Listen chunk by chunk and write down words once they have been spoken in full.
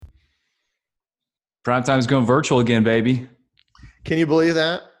Prime time is going virtual again, baby. Can you believe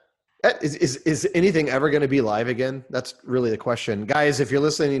that? Is anything ever going to be live again? That's really the question. Guys, if you're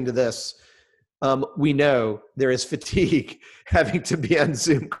listening to this, we know there is fatigue having to be on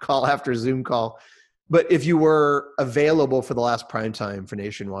Zoom call after Zoom call. But if you were available for the last prime time for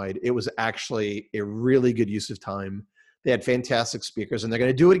Nationwide, it was actually a really good use of time. They had fantastic speakers, and they're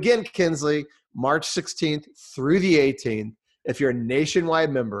going to do it again, Kinsley, March 16th through the 18th. If you're a Nationwide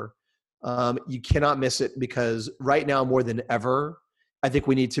member, you cannot miss it because right now, more than ever, I think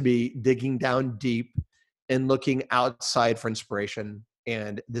we need to be digging down deep and looking outside for inspiration.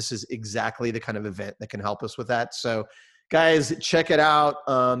 And this is exactly the kind of event that can help us with that. So, guys, check it out.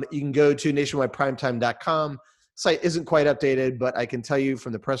 You can go to nationwideprimetime.com. Site isn't quite updated, but I can tell you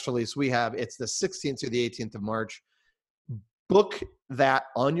from the press release we have, it's the 16th through the 18th of March. Book that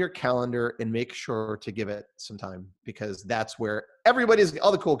on your calendar and make sure to give it some time because that's where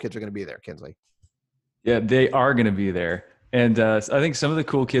all the cool kids are going to be there, Kinsley. Yeah, they are going to be there. And I think some of the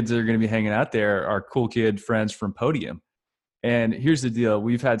cool kids that are going to be hanging out there are cool kid friends from Podium. And here's the deal.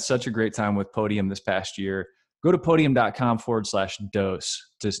 We've had such a great time with Podium this past year. Go to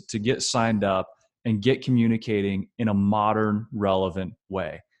podium.com/dose to get signed up and get communicating in a modern, relevant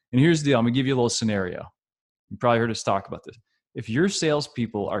way. And here's the deal. I'm going to give you a little scenario. You probably heard us talk about this. If your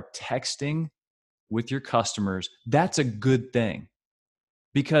salespeople are texting with your customers, that's a good thing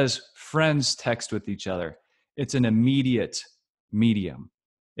because friends text with each other. It's an immediate medium.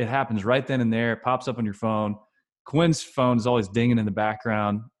 It happens right then and there. It pops up on your phone. Quinn's phone is always dinging in the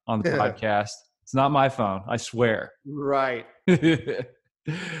background on the podcast. It's not my phone, I swear. Right.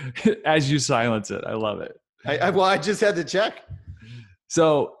 As you silence it. I love it. I just had to check.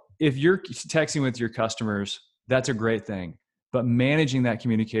 So if you're texting with your customers, that's a great thing. But managing that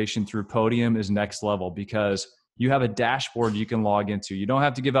communication through Podium is next level because you have a dashboard you can log into. You don't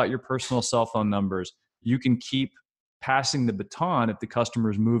have to give out your personal cell phone numbers. You can keep passing the baton if the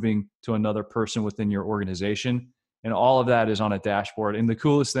customer is moving to another person within your organization. And all of that is on a dashboard. And the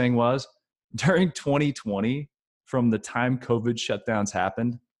coolest thing was during 2020, from the time COVID shutdowns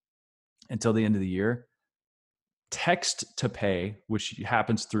happened until the end of the year, text to pay, which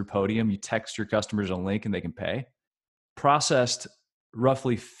happens through Podium, you text your customers a link and they can pay, processed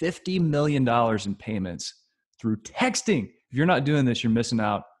roughly $50 million in payments through texting. If you're not doing this, you're missing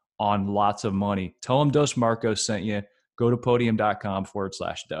out on lots of money. Tell them Dos Marcos sent you. Go to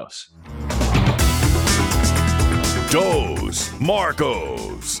podium.com/dose. Dos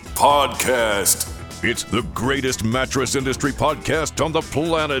Marcos Podcast. It's the greatest mattress industry podcast on the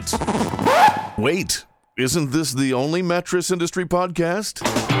planet. Wait, isn't this the only mattress industry podcast?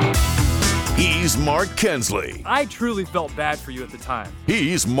 He's Mark Kinsley. I truly felt bad for you at the time.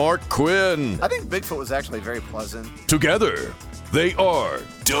 He's Mark Quinn. I think Bigfoot was actually very pleasant. Together, they are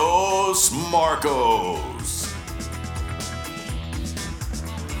Dos Marcos.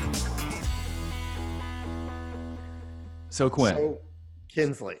 So Quinn.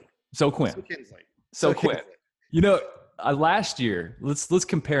 Kinsley. Quinn. You know, last year, let's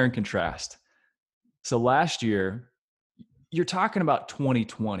compare and contrast. So last year, you're talking about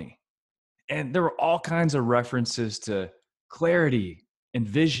 2020, and there were all kinds of references to clarity and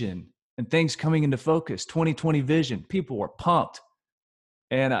vision and things coming into focus. 2020 vision. People were pumped.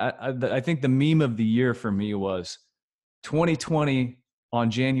 And I think the meme of the year for me was 2020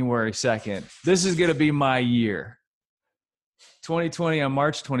 on January 2nd. This is going to be my year. 2020 on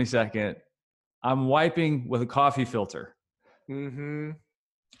March 22nd, I'm wiping with a coffee filter. Mm-hmm.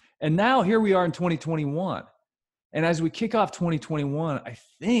 And now here we are in 2021. And as we kick off 2021, I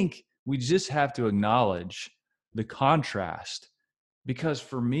think we just have to acknowledge the contrast because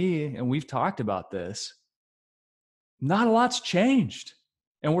for me, and we've talked about this, not a lot's changed.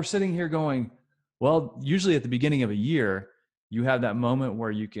 And we're sitting here going, well, usually at the beginning of a year, you have that moment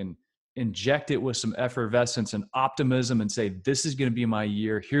where you can inject it with some effervescence and optimism and say, this is going to be my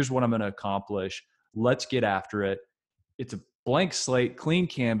year. Here's what I'm going to accomplish. Let's get after it. It's a blank slate, clean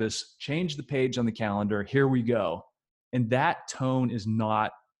canvas, change the page on the calendar. Here we go. And that tone is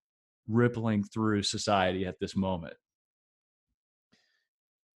not rippling through society at this moment.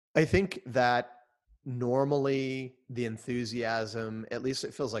 I think that normally the enthusiasm, at least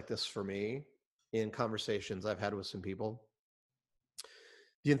it feels like this for me in conversations I've had with some people,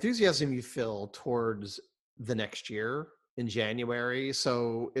 the enthusiasm you feel towards the next year in January.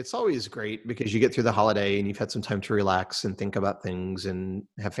 So it's always great because you get through the holiday and you've had some time to relax and think about things and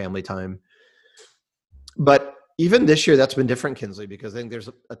have family time. But even this year, that's been different, Kinsley, because I think there's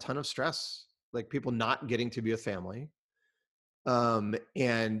a ton of stress, like people not getting to be with family.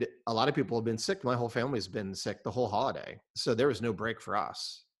 And a lot of people have been sick. My whole family's been sick the whole holiday. So there was no break for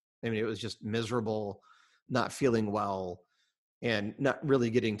us. I mean, it was just miserable, not feeling well, and not really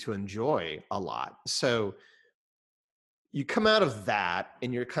getting to enjoy a lot. So you come out of that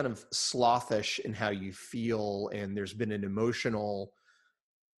and you're kind of slothish in how you feel, and there's been an emotional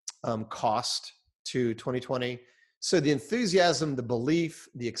cost to 2020. So the enthusiasm, the belief,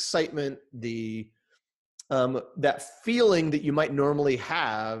 the excitement, the that feeling that you might normally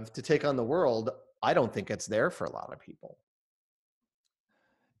have to take on the world, I don't think it's there for a lot of people.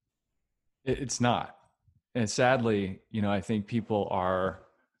 It's not. And sadly, I think people are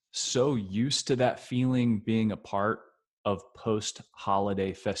so used to that feeling being a part of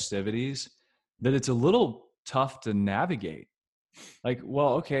post-holiday festivities that it's a little tough to navigate. Like,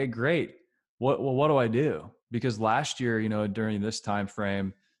 well, okay, great. What do I do? Because last year, during this time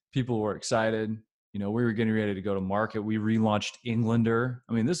frame, people were excited. We were getting ready to go to market. We relaunched Englander.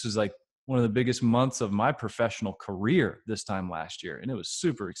 I mean, this was like one of the biggest months of my professional career this time last year, and it was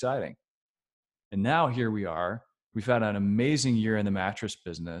super exciting. And now here we are. We've had an amazing year in the mattress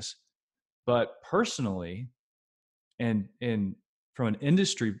business, but personally, and from an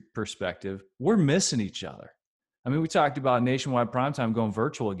industry perspective, we're missing each other. I mean, we talked about Nationwide Primetime going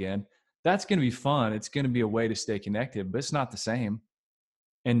virtual again. That's going to be fun. It's going to be a way to stay connected, but it's not the same.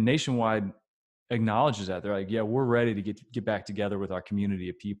 And Nationwide acknowledges that. They're like, yeah, we're ready to get back together with our community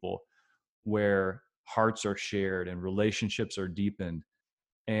of people where hearts are shared and relationships are deepened.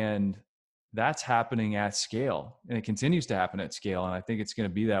 And that's happening at scale, and it continues to happen at scale. And I think it's going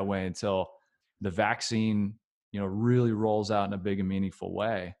to be that way until the vaccine, really rolls out in a big and meaningful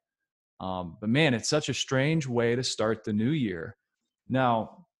way. But man, it's such a strange way to start the new year.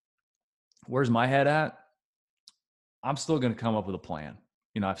 Now, where's my head at? I'm still going to come up with a plan.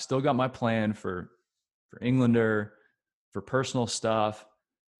 I've still got my plan for Englander, for personal stuff.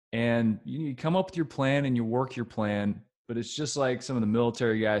 And you come up with your plan and you work your plan, but it's just like some of the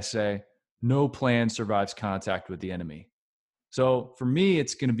military guys say, no plan survives contact with the enemy. So for me,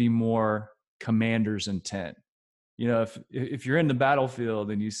 it's going to be more commander's intent. If you're in the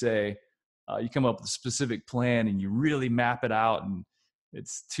battlefield and you say, you come up with a specific plan and you really map it out and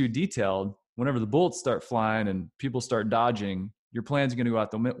it's too detailed, whenever the bullets start flying and people start dodging, your plan's going to go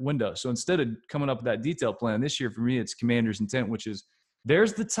out the window. So instead of coming up with that detailed plan this year, for me, it's commander's intent, which is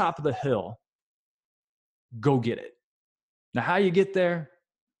there's the top of the hill. Go get it. Now, how you get there,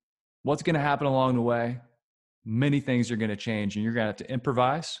 what's going to happen along the way? Many things are going to change, and you're going to have to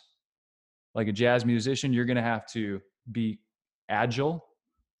improvise. Like a jazz musician, you're going to have to be agile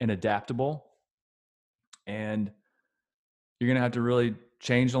and adaptable, and you're going to have to really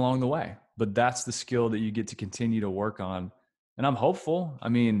change along the way. But that's the skill that you get to continue to work on. And I'm hopeful. I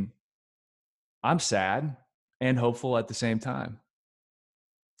mean, I'm sad and hopeful at the same time.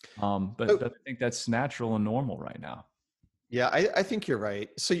 But I think that's natural and normal right now. Yeah, I think you're right.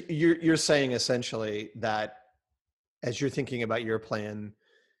 So you're saying essentially that as you're thinking about your plan,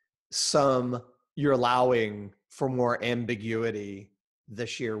 you're allowing for more ambiguity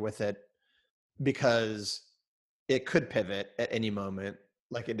this year with it because it could pivot at any moment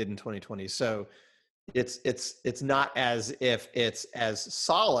like it did in 2020. So it's not as if it's as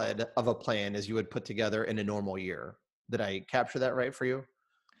solid of a plan as you would put together in a normal year. Did I capture that right for you?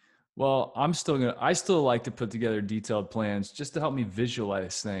 Well, I still like to put together detailed plans just to help me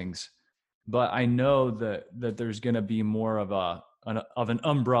visualize things. But I know that there's going to be more of an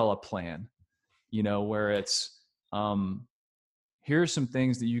umbrella plan, where it's, here are some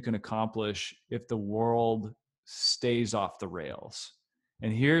things that you can accomplish if the world stays off the rails.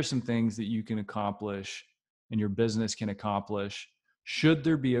 And here are some things that you can accomplish and your business can accomplish should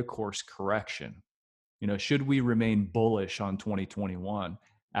there be a course correction. Should we remain bullish on 2021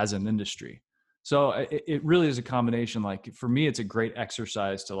 as an industry? So it really is a combination. Like for me, it's a great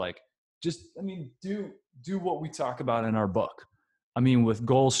exercise to do what we talk about in our book. With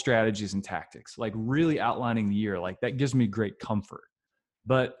goals, strategies, and tactics, like really outlining the year, like that gives me great comfort.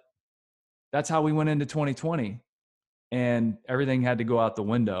 But that's how we went into 2020, and everything had to go out the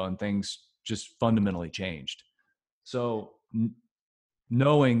window and things just fundamentally changed. So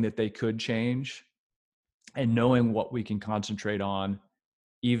knowing that they could change and knowing what we can concentrate on,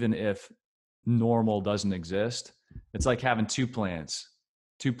 even if normal doesn't exist, it's like having two plans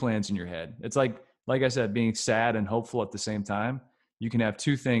in your head. It's like I said, being sad and hopeful at the same time. You can have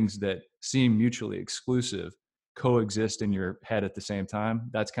two things that seem mutually exclusive coexist in your head at the same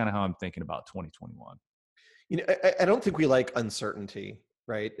time. That's kind of how I'm thinking about 2021. I don't think we like uncertainty,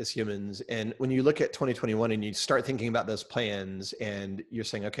 right, as humans. And when you look at 2021 and you start thinking about those plans and you're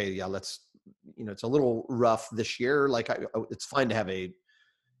saying, okay, yeah, it's a little rough this year. It's fine to have a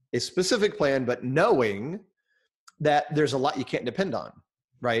specific plan, but knowing that there's a lot you can't depend on.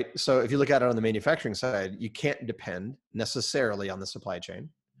 right? So if you look at it on the manufacturing side, you can't depend necessarily on the supply chain.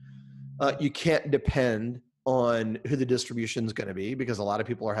 You can't depend on who the distribution is going to be because a lot of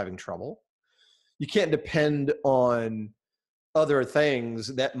people are having trouble. You can't depend on other things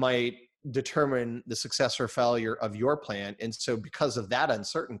that might determine the success or failure of your plan. And so because of that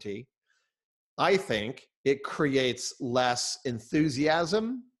uncertainty, I think it creates less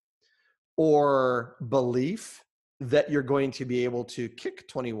enthusiasm or belief that you're going to be able to kick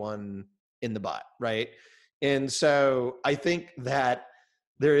 21 in the butt, right? And so I think that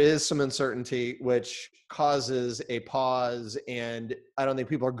there is some uncertainty, which causes a pause. And I don't think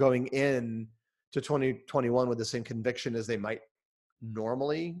people are going in to 2021 with the same conviction as they might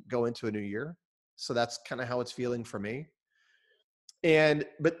normally go into a new year. So that's kind of how it's feeling for me. And,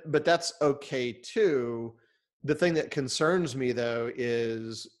 but that's okay too. The thing that concerns me though,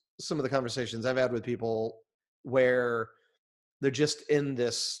 is some of the conversations I've had with people where they're just in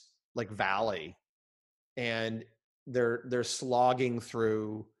this like valley and they're slogging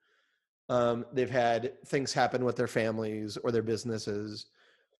through. They've had things happen with their families or their businesses.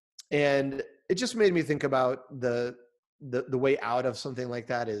 And it just made me think about the way out of something like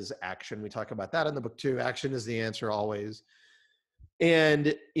that is action. We talk about that in the book too. Action is the answer always.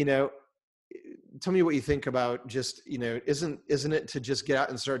 And, tell me what you think about just, isn't it to just get out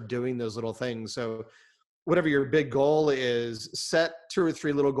and start doing those little things? So whatever your big goal is, set 2 or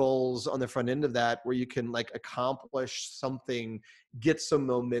 3 little goals on the front end of that where you can like accomplish something, get some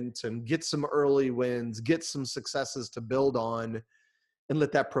momentum, get some early wins, get some successes to build on, and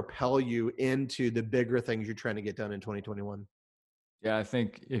let that propel you into the bigger things you're trying to get done in 2021. Yeah, I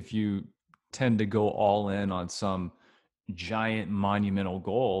think if you tend to go all in on some giant monumental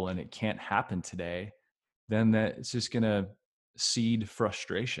goal and it can't happen today, then it's just going to seed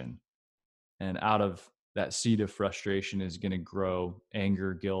frustration. And out of that seed of frustration is going to grow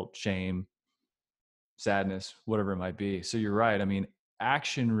anger, guilt, shame, sadness, whatever it might be. So you're right. I mean,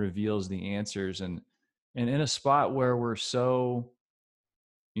 action reveals the answers. And in a spot where we're so,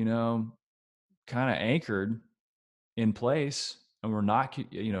 kind of anchored in place and we're not,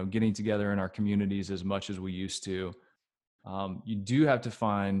 getting together in our communities as much as we used to, you do have to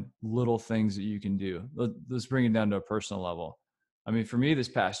find little things that you can do. Let's bring it down to a personal level. I mean, for me, this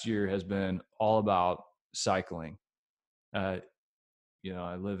past year has been all about cycling. We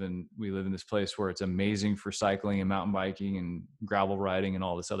live in this place where it's amazing for cycling and mountain biking and gravel riding and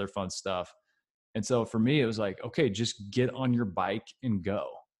all this other fun stuff. And so for me, it was like, okay, just get on your bike and go,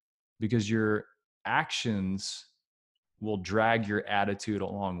 because your actions will drag your attitude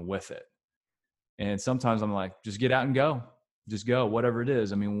along with it. And sometimes I'm like, just get out and go. Just go, whatever it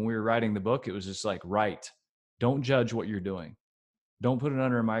is. I mean, when we were writing the book, it was just like, write. Don't judge what you're doing. Don't put it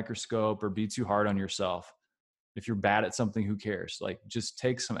under a microscope or be too hard on yourself. If you're bad at something, who cares? Like, just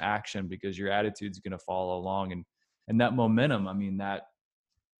take some action, because your attitude's going to follow along. And that momentum, I mean, that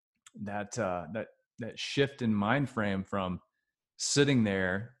shift in mind frame from sitting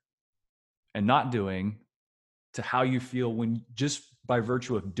there and not doing to how you feel when just by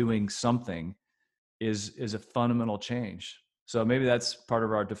virtue of doing something is a fundamental change. So maybe that's part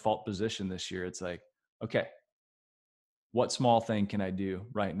of our default position this year. It's like, okay, what small thing can I do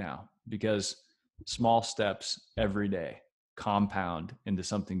right now? Because small steps every day compound into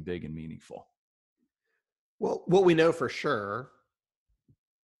something big and meaningful. Well, what we know for sure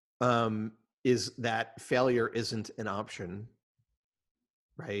is that failure isn't an option,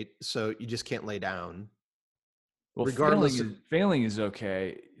 right? So you just can't lay down. Well, regardless, failing is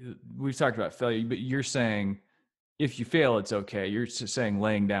okay. We've talked about failure, but you're saying if you fail, it's okay. You're saying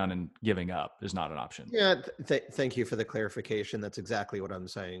laying down and giving up is not an option. Yeah. Thank you for the clarification. That's exactly what I'm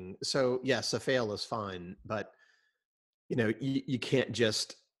saying. So yes, a fail is fine, but you can't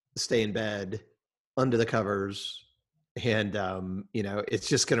just stay in bed under the covers and, it's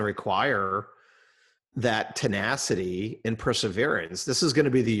just going to require that tenacity and perseverance. This is going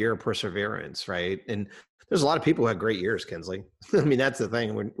to be the year of perseverance, right? And there's a lot of people who have great years, Kinsley. I mean, that's the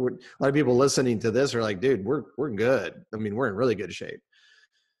thing. A lot of people listening to this are like, dude, we're good. I mean, we're in really good shape.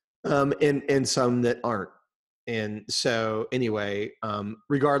 And some that aren't. And so anyway,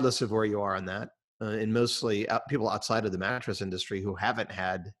 regardless of where you are on that, and mostly people outside of the mattress industry who haven't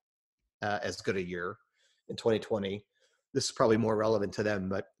had as good a year in 2020, this is probably more relevant to them.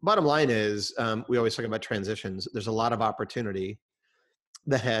 But bottom line is, we always talk about transitions. There's a lot of opportunity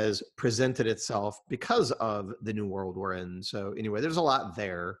that has presented itself because of the new world we're in. So anyway, there's a lot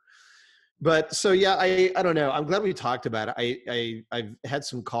there. But so, yeah, I don't know. I'm glad we talked about it. I've had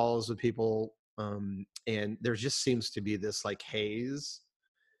some calls with people, and there just seems to be this like haze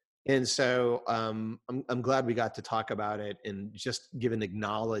And so I'm glad we got to talk about it and just give an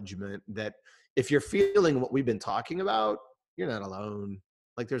acknowledgement that if you're feeling what we've been talking about, you're not alone.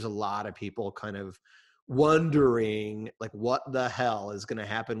 Like there's a lot of people kind of wondering like what the hell is going to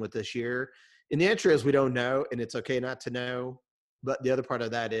happen with this year. And the answer is we don't know, and it's okay not to know. But the other part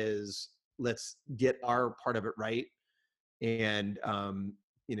of that is let's get our part of it right. And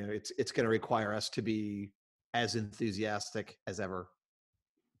it's going to require us to be as enthusiastic as ever.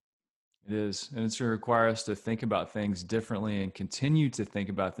 It is. And it's going to require us to think about things differently and continue to think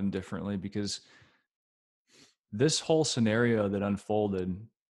about them differently, because this whole scenario that unfolded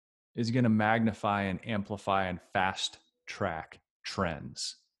is going to magnify and amplify and fast track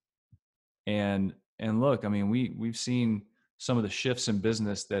trends. And look, I mean, we've seen some of the shifts in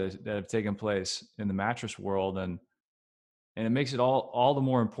business that have taken place in the mattress world, and it makes it all the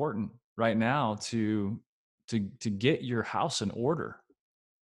more important right now to get your house in order.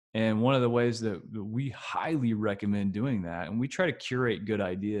 And one of the ways that we highly recommend doing that, and we try to curate good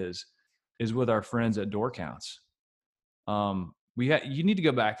ideas, is with our friends at Door Counts. You need to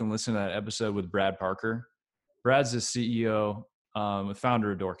go back and listen to that episode with Brad Parker. Brad's the CEO,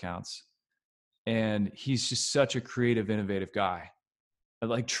 founder of Door Counts, and he's just such a creative, innovative guy.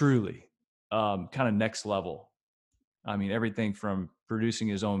 Like truly, kind of next level. I mean, everything from producing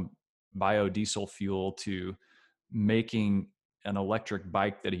his own biodiesel fuel to making an electric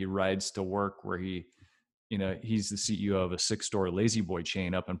bike that he rides to work, where he's the CEO of a 6-store Lazy Boy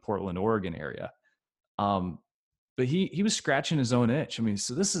chain up in Portland, Oregon area. But he was scratching his own itch. I mean,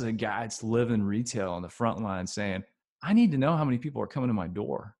 so this is a guy that's living retail on the front line saying, I need to know how many people are coming to my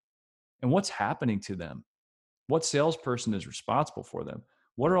door and what's happening to them. What salesperson is responsible for them?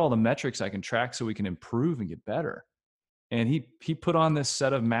 What are all the metrics I can track so we can improve and get better? And he put on this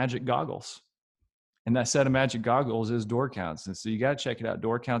set of magic goggles. And that set of magic goggles is Door Counts. And so you got to check it out,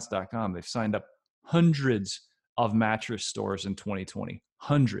 doorcounts.com. They've signed up hundreds of mattress stores in 2020,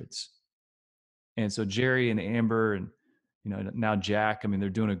 hundreds. And so Jerry and Amber and now Jack, I mean, they're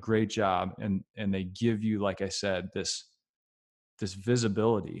doing a great job, and they give you, like I said, this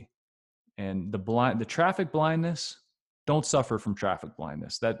visibility. And the traffic blindness, don't suffer from traffic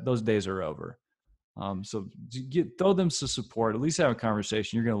blindness. Those days are over. So throw them some support, at least have a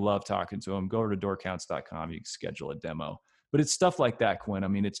conversation. You're going to love talking to them. Go over to doorcounts.com. You can schedule a demo, but it's stuff like that, Quinn. I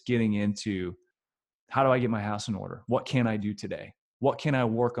mean, it's getting into, how do I get my house in order? What can I do today? What can I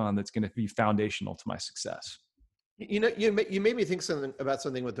work on that's going to be foundational to my success? You made me think about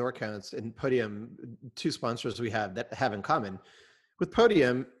something with Door Counts and Podium, two sponsors we have that have in common. With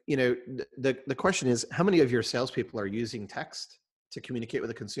Podium, the question is, how many of your salespeople are using text to communicate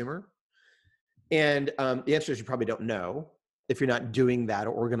with a consumer? And the answer is you probably don't know if you're not doing that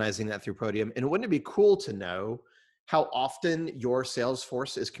or organizing that through Podium. And wouldn't it be cool to know how often your sales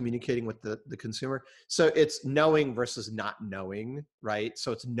force is communicating with the consumer? So it's knowing versus not knowing, right?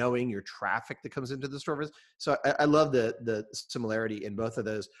 So it's knowing your traffic that comes into the store. So I love the similarity in both of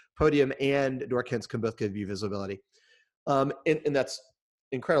those. Podium and Door Counts can both give you visibility. And that's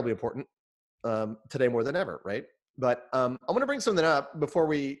incredibly important today more than ever, right? But I want to bring something up before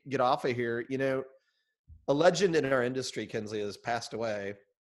we get off of here. A legend in our industry, Kinsley, has passed away,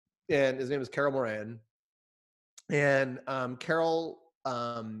 and his name is Carol Moran. And Carol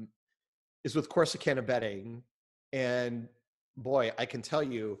is with Corsicana Bedding, and boy, I can tell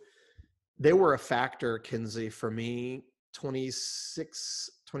you, they were a factor, Kinsley, for me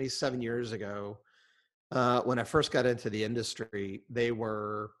 27 years ago. When I first got into the industry, they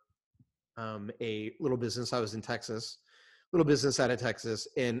were a little business. I was in Texas, little business out of Texas,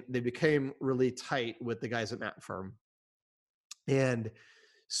 and they became really tight with the guys at Matt Firm. And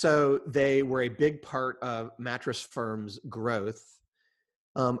so they were a big part of Mattress Firm's growth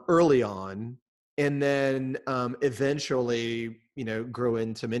early on, and then eventually, grew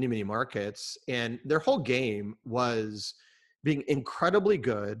into many, many markets. And their whole game was being incredibly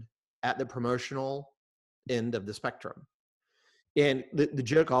good at the promotional end of the spectrum. And the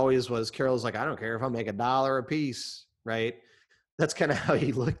joke always was, Carol's like, I don't care if I make $1 a piece, right? That's kind of how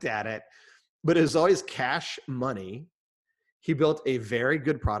he looked at it. But it was always cash money. He built a very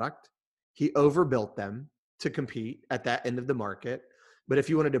good product. He overbuilt them to compete at that end of the market. But if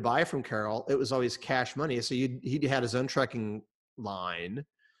you wanted to buy from Carol, it was always cash money. So he had his own trucking line.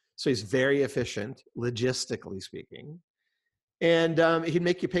 So he's very efficient, logistically speaking. And he'd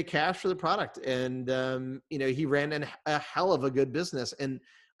make you pay cash for the product. And, he ran a hell of a good business. And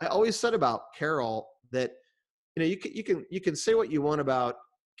I always said about Carol that, you can say what you want about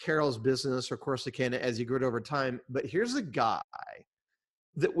Carol's business or Corsicana as you grew it over time, but here's a guy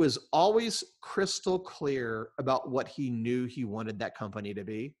that was always crystal clear about what he knew he wanted that company to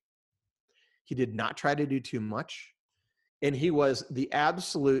be. He did not try to do too much. And he was the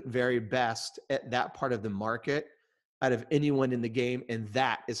absolute very best at that part of the market out of anyone in the game. And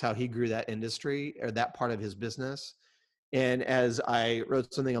that is how he grew that industry, or that part of his business. And as I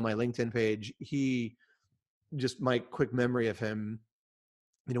wrote something on my LinkedIn page, my quick memory of him,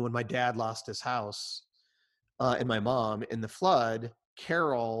 when my dad lost his house and my mom in the flood,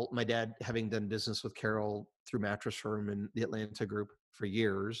 Carol, my dad having done business with Carol through Mattress Firm and the Atlanta Group for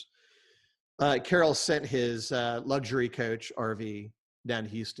years, Carol sent his luxury coach RV down to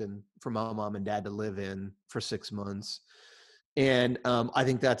Houston for my mom and dad to live in for 6 months. And I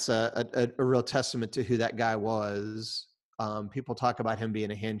think that's a real testament to who that guy was. People talk about him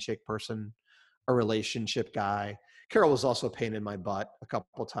being a handshake person, a relationship guy. Carol was also a pain in my butt a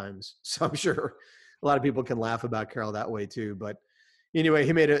couple times. So I'm sure a lot of people can laugh about Carol that way too. But anyway,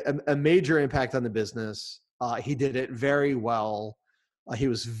 he made a major impact on the business. He did it very well. He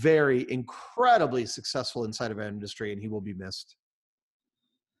was incredibly successful inside of our industry, and he will be missed.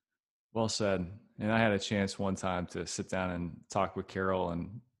 Well said. And I had a chance one time to sit down and talk with Carol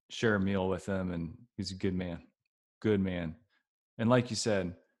and share a meal with him, and he's a good man. Good man. And like you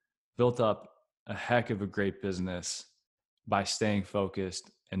said, built up a heck of a great business by staying focused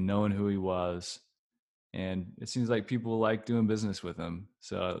and knowing who he was. And it seems like people like doing business with him.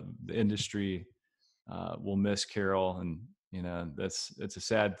 So the industry will miss Carol, and it's a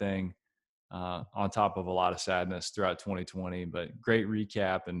sad thing on top of a lot of sadness throughout 2020. But great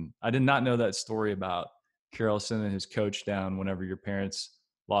recap. And I did not know that story about Carol sending his coach down whenever your parents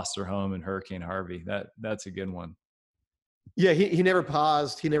lost their home in Hurricane Harvey. That's a good one. Yeah, he never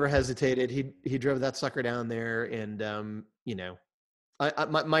paused. He never hesitated. He drove that sucker down there. And,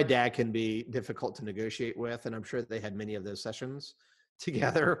 my dad can be difficult to negotiate with, and I'm sure they had many of those sessions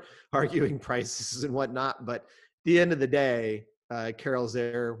together, arguing prices and whatnot. But at the end of the day, Carol's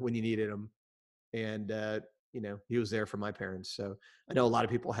there when you needed him. And, he was there for my parents. So I know a lot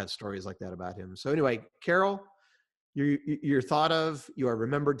of people have stories like that about him. So anyway, Carol, you're thought of, you are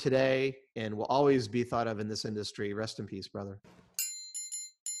remembered today, and will always be thought of in this industry. Rest in peace, brother.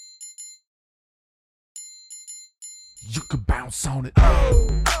 You could bounce on it.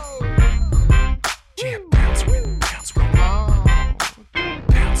 Yeah, bounce with it, bounce with it.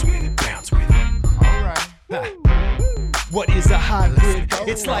 Bounce with it, bounce with it. All right. What is a hybrid?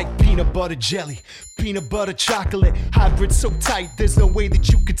 It's like peanut butter jelly, peanut butter chocolate. Hybrid so tight, there's no way that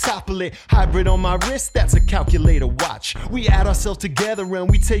you could topple it. Hybrid on my wrist, that's a calculator watch. We add ourselves together and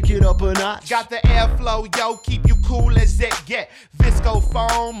we take it up a notch. Got the airflow, yo, keep you cool as it get. Visco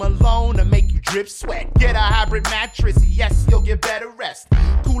foam alone to make you drip sweat. Get a hybrid mattress, yes, you'll get better rest.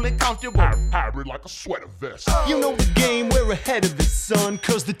 Cool and comfortable, Hybrid like a sweater vest. You know the game, we're ahead of the sun.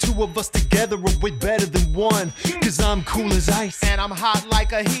 Cause the two of us together are way better than one. Cause I'm cool as ice, and I'm hot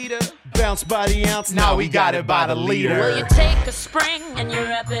like a heater. Bounce by the ounce, now we got it by the liter. Well, you take a spring and you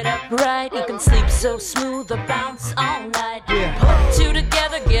wrap it up right. You can sleep so smooth or bounce all night. Yeah. Put two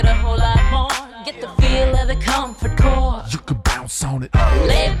together, get a whole lot more. Get the feel of the comfort core. You can bounce on it.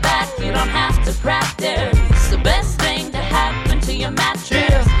 Lay back, you don't have to practice. It's the best thing to happen to your mattress.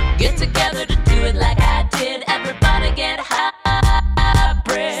 Yeah. Get together to do it like I did. Everybody get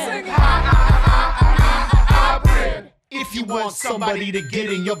hybrid. Sing hybrid. If you want somebody to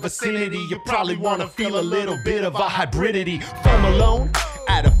get in your vicinity, you probably want to feel a little bit of a hybridity. Foam alone,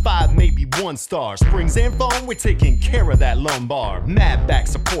 out of 5, maybe 1 star. Springs and foam, we're taking care of that lumbar. Mad back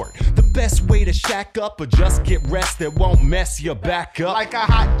support, the best way to shack up or just get rest that won't mess your back up. Like a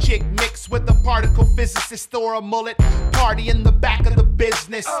hot chick mixed with a particle physicist or a mullet. Party in the back of the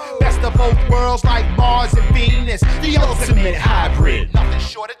business. Best of both worlds like Mars and Venus. The ultimate hybrid. Nothing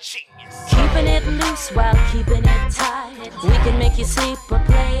short of genius. Keeping it loose while keeping it tight. We can make you sleep or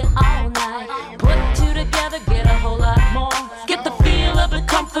play all night. Put two together, get a whole lot more. Get the feel of the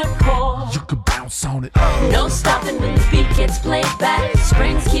comfort core. You can bounce on it. No stopping when the beat gets played back.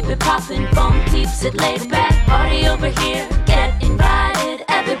 Springs keep it popping, foam keeps it laid back. Party over here, get invited.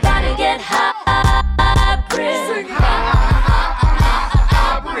 Everybody get hybrid. Sing hybrid.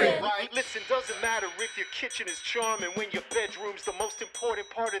 Listen, doesn't matter if your kitchen is charming when your bedroom's the most important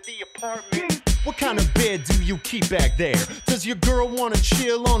part of the apartment. What kind of bed do you keep back there? Does your girl wanna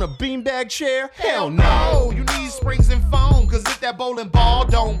chill on a beanbag chair? Hell no! You need springs and foam, cause if that bowling ball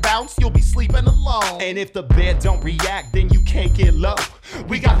don't bounce, you'll be sleeping alone. And if the bed don't react, then you can't get low.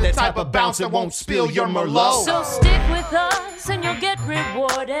 We got that type of bounce that won't spill your Merlot. So stick with us and you'll get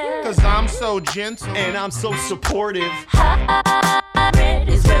rewarded. Cause I'm so gentle and I'm so supportive. Hybrid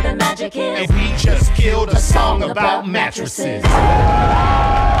is where the magic is. And we just killed a song about mattresses.